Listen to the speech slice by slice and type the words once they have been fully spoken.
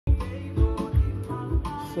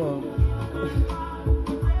So,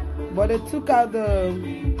 but they took out the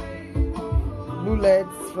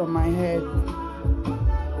bullets from my head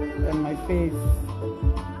and my face.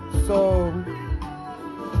 So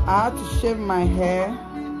I had to shave my hair.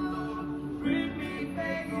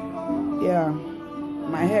 Yeah,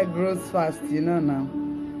 my hair grows fast, you know now.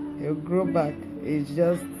 It'll grow back. It's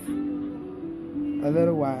just a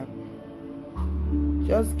little while.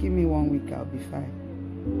 Just give me 1 week, I'll be fine.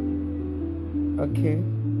 Okay?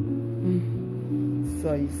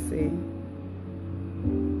 So you see,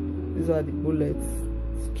 these are the bullets,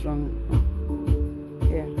 strong.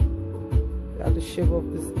 Here, I have to shave off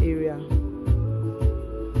this area.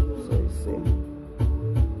 So you see.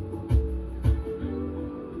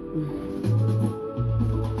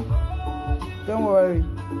 Don't worry,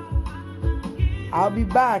 I'll be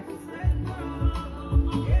back.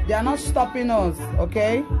 They are not stopping us,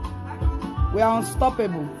 okay? We are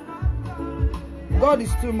unstoppable. God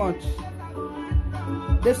is too much.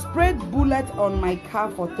 They sprayed bullet on my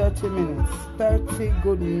car for 30 minutes. 30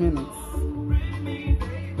 good minutes.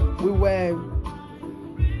 We were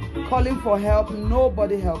calling for help.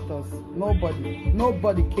 Nobody helped us.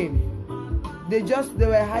 Nobody came. They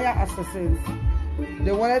were hired assassins.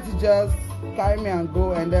 They wanted to just carry me and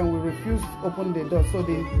go, and then we refused to open the door. So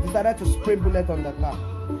they decided to spray bullet on the car.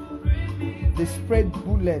 They sprayed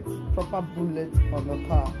bullets, proper bullets on the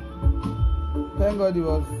car. Thank God it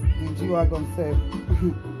was the G-Wagon safe.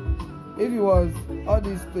 If it was all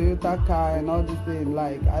this Toyota car and all this thing,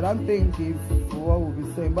 like, I don't think it's what we'll be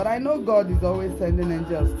saying. But I know God is always sending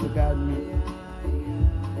angels to guide me.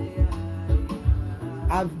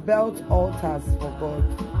 I've built altars for God.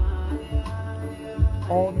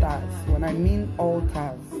 Altars. When I mean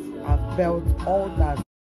altars, I've built altars.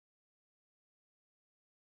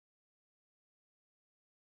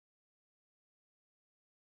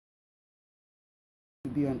 To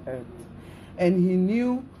be on earth. And he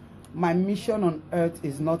knew my mission on earth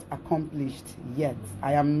is not accomplished yet.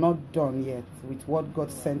 I am not done yet with what God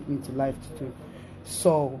sent me to life to do.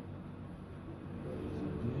 So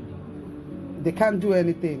they can't do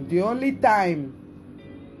anything. The only time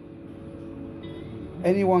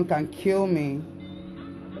anyone can kill me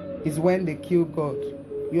is when they kill God.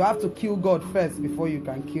 You have to kill God first before you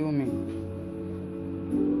can kill me.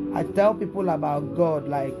 I tell people about God,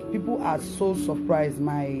 like, people are so surprised.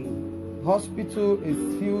 My hospital is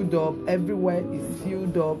filled up. Everywhere is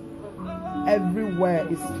filled up. Everywhere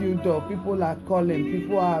is filled up. People are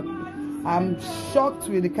calling. I'm shocked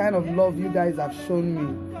with the kind of love you guys have shown me.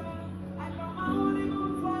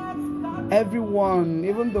 Everyone,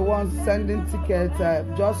 even the ones sending tickets,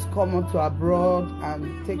 just come on to abroad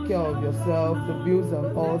and take care of yourself, the bills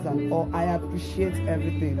and all. I appreciate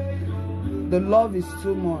everything. The love is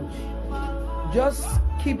too much. Just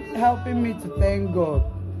keep helping me to thank God.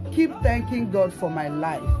 Keep thanking God for my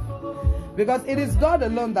life. Because it is God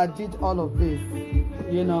alone that did all of this.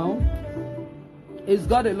 You know? It's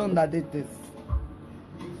God alone that did this.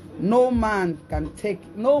 No man can take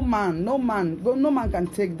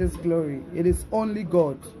this glory. It is only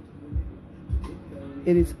God.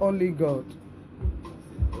 It is only God.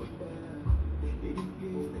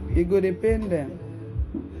 You go to pain them.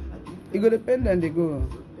 You go to pain them, they go.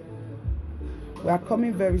 We are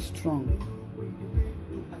coming very strong.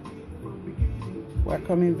 We are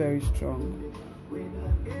coming very strong.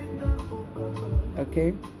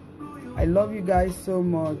 Okay? I love you guys so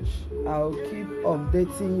much. I'll keep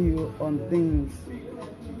updating you on things.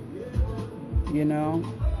 You know,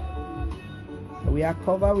 we are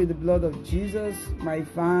covered with the blood of Jesus. My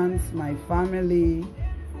fans, my family.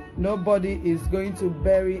 Nobody is going to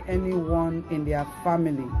bury anyone in their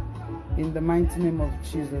family. In the mighty name of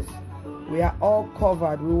Jesus. We are all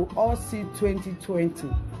covered. We will all see 2020.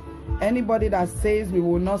 Anybody that says we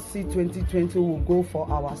will not see 2020 will go for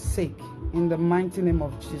our sake. In the mighty name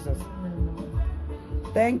of Jesus.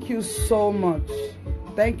 Thank you so much.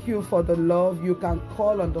 Thank you for the love. You can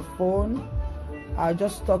call on the phone. I'll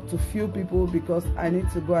just talk to few people because I need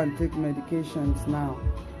to go and take medications now.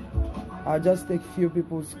 I'll just take few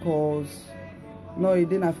people's calls. No, it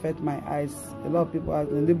didn't affect my eyes. A lot of people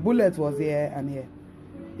asked me. The bullet was here and here.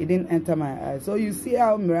 It didn't enter my eyes. So you see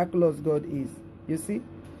how miraculous God is. You see?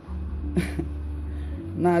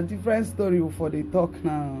 Now, different story for the talk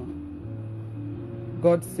now.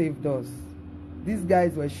 God saved us. These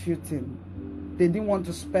guys were shooting. They didn't want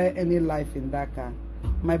to spare any life in that car.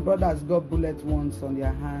 My brothers got bullet wounds on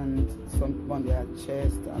their hands, some on their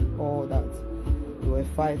chest and all that. They were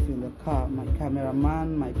fighting in the car. My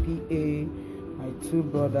cameraman, my PA, my two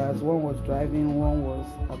brothers. One was driving, one was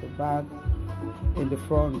at the back. in the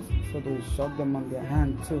front, so they shot them on their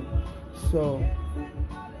hand too. So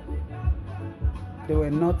they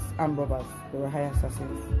were not armed robbers, they were high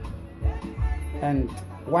assassins. And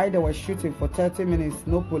while they were shooting for 30 minutes,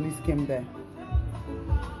 no police came there.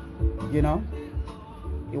 You know,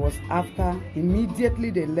 it was after immediately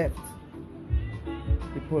they left,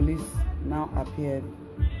 the police now appeared.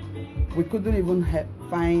 We couldn't even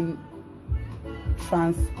find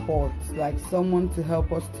transport, like someone to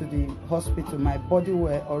help us to the hospital. My body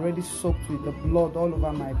were already soaked with the blood all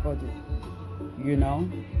over my body. You know,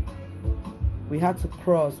 we had to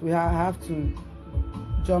cross, we have to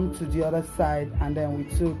jump to the other side, and then we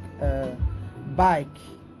took a bike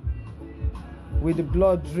with the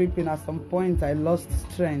blood dripping. At some point I lost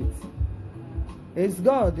strength. It's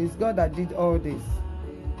God that did all this.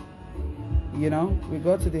 You know, we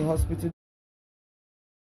got to the hospital.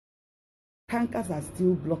 Tankers are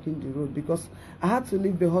still blocking the road because I had to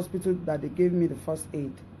leave the hospital that they gave me the first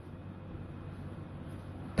aid.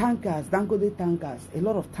 Tankers, Dangote tankers, a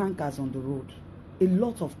lot of tankers on the road. A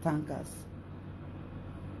lot of tankers.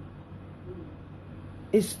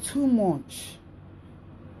 It's too much.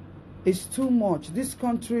 It's too much. This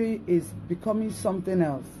country is becoming something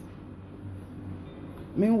else.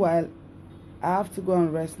 Meanwhile, I have to go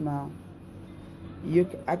and rest now.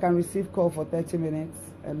 I can receive call for 30 minutes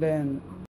and then